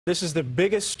This is the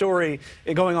biggest story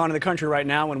going on in the country right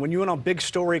now. And when you want a big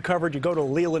story covered, you go to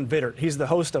Leland Vittert. He's the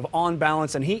host of On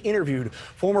Balance, and he interviewed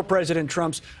former President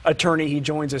Trump's attorney. He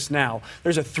joins us now.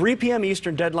 There's a 3 p.m.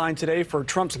 Eastern deadline today for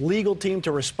Trump's legal team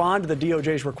to respond to the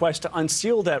DOJ's request to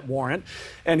unseal that warrant.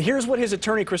 And here's what his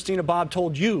attorney, Christina Bobb,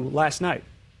 told you last night.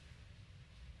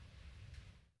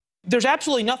 There's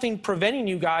absolutely nothing preventing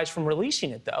you guys from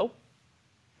releasing it, though.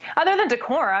 Other than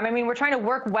decorum, I mean, we're trying to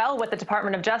work well with the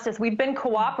Department of Justice. We've been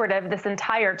cooperative this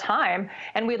entire time,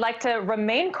 and we'd like to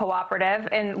remain cooperative,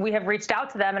 and we have reached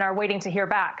out to them and are waiting to hear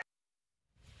back.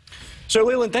 So,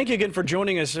 Leland, thank you again for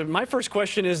joining us. My first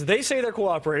question is, they say they're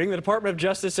cooperating. The Department of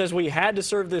Justice says we had to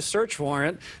serve this search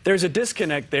warrant. There's a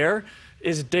disconnect there.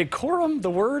 Is decorum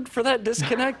the word for that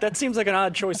disconnect? That seems like an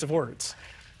odd choice of words.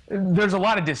 There's a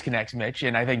lot of disconnects, Mitch,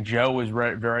 and I think Joe was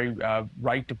very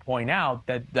right to point out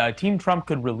that Team Trump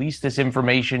could release this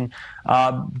information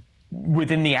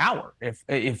within the hour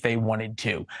if they wanted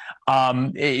to.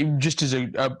 Just as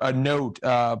a note,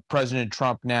 President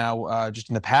Trump now, just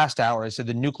in the past hour, has said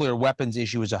the nuclear weapons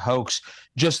issue is a hoax,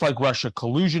 just like Russia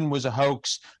collusion was a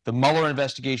hoax, the Mueller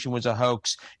investigation was a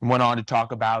hoax, and went on to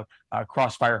talk about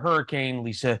Crossfire Hurricane,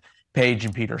 Lisa Page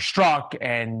and Peter Strzok,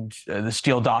 and the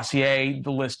Steele dossier. The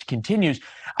list continues.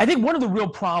 I think one of the real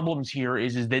problems here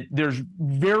is that there's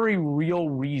very real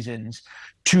reasons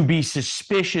to be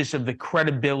suspicious of the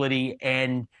credibility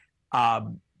and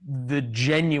the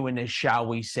genuineness, shall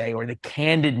we say, or the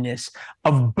candidness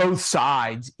of both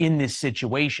sides in this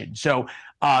situation. So,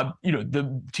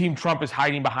 the Team Trump is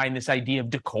hiding behind this idea of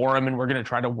decorum, and we're going to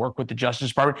try to work with the Justice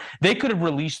Department. They could have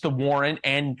released the warrant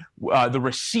and the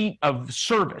receipt of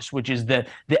service, which is the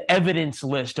evidence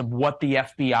list of what the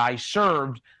FBI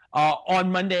served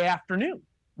on Monday afternoon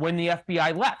when the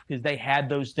FBI left, because they had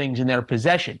those things in their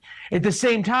possession. At the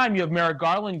same time, you have Merrick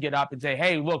Garland get up and say,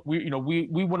 hey, look, we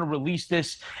want to release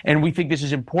this, and we think this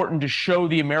is important to show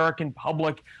the American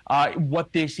public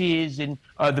what this is and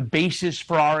the basis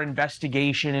for our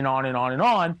investigation, and on and on and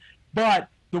on. But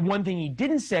the one thing he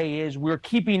didn't say is we're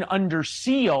keeping under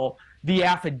seal the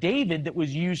affidavit that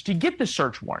was used to get the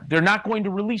search warrant. They're not going to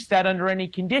release that under any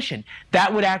condition.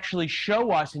 That would actually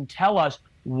show us and tell us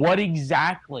what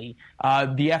exactly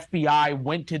the FBI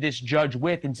went to this judge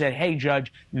with and said, hey,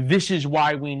 judge, this is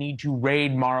why we need to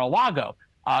raid Mar-a-Lago.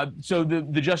 So the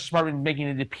Justice Department is making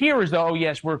it appear as though, oh,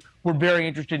 yes, we're very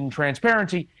interested in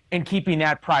transparency and keeping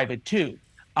that private, too.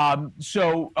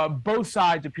 So both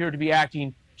sides appear to be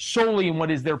acting solely in what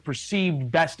is their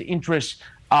perceived best interest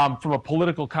from a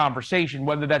political conversation,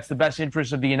 whether that's the best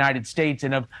interest of the United States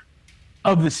and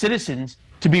of the citizens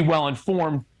to be well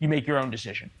informed. You make your own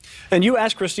decision. And you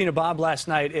asked Christina Bobb last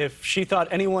night if she thought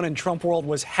anyone in Trump world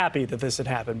was happy that this had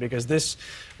happened, because this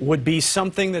would be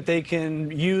something that they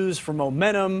can use for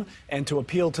momentum and to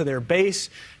appeal to their base.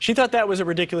 She thought that was a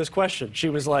ridiculous question. She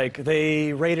was like,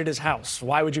 they raided his house.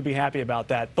 Why would you be happy about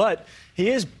that? But he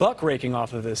is buck raking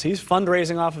off of this. He's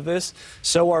fundraising off of this.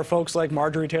 So are folks like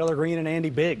Marjorie Taylor Greene and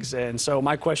Andy Biggs. And so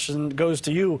my question goes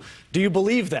to you. Do you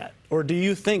believe that? Or do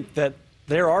you think that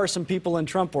there are some people in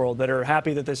Trump world that are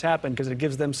happy that this happened because it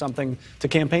gives them something to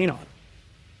campaign on?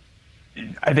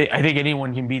 I think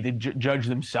anyone can be the judge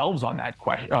themselves on that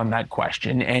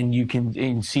question, and you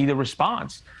can see the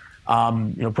response.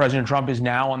 President Trump is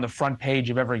now on the front page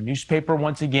of every newspaper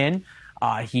once again.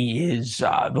 He is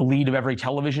the lead of every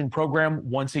television program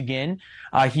once again.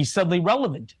 He's suddenly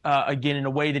relevant again in a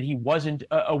way that he wasn't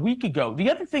a week ago. The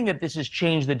other thing that this has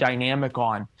changed the dynamic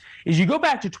on is you go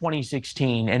back to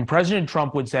 2016 and President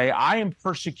Trump would say, I am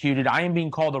persecuted. I am being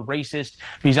called a racist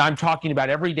because I'm talking about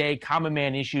everyday common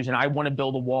man issues and I want to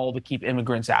build a wall to keep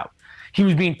immigrants out. He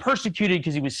was being persecuted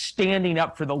because he was standing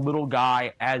up for the little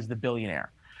guy as the billionaire.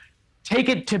 Take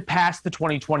it to past the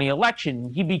 2020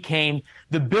 election. He became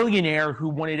the billionaire who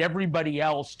wanted everybody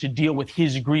else to deal with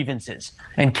his grievances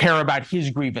and care about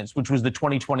his grievance, which was the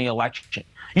 2020 election.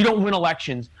 You don't win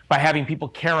elections by having people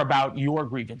care about your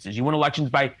grievances. You win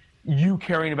elections by you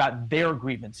caring about their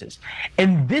grievances.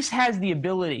 And this has the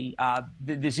ability,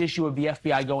 this issue of the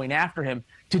FBI going after him,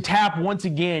 to tap once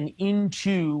again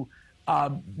into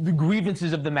the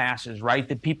grievances of the masses, right?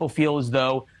 That people feel as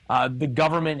though the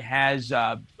government has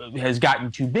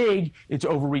gotten too big, its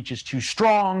overreach is too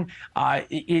strong,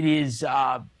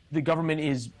 the government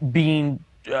is being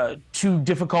too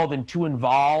difficult and too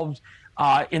involved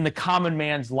in the common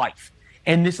man's life.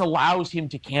 And this allows him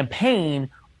to campaign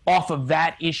off of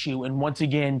that issue and once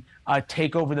again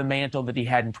take over the mantle that he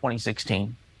had in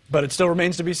 2016. But it still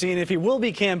remains to be seen if he will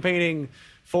be campaigning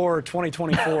for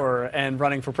 2024 and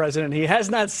running for president. He has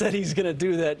not said he's going to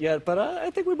do that yet, but I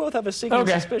think we both have a secret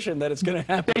suspicion that it's going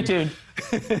to happen. Stay tuned.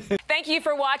 Thank you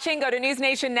for watching. Go to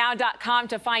newsnationnow.com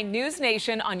to find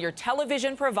NewsNation on your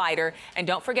television provider. And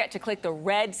don't forget to click the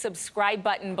red subscribe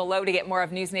button below to get more of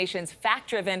NewsNation's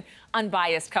fact-driven,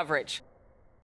 unbiased coverage.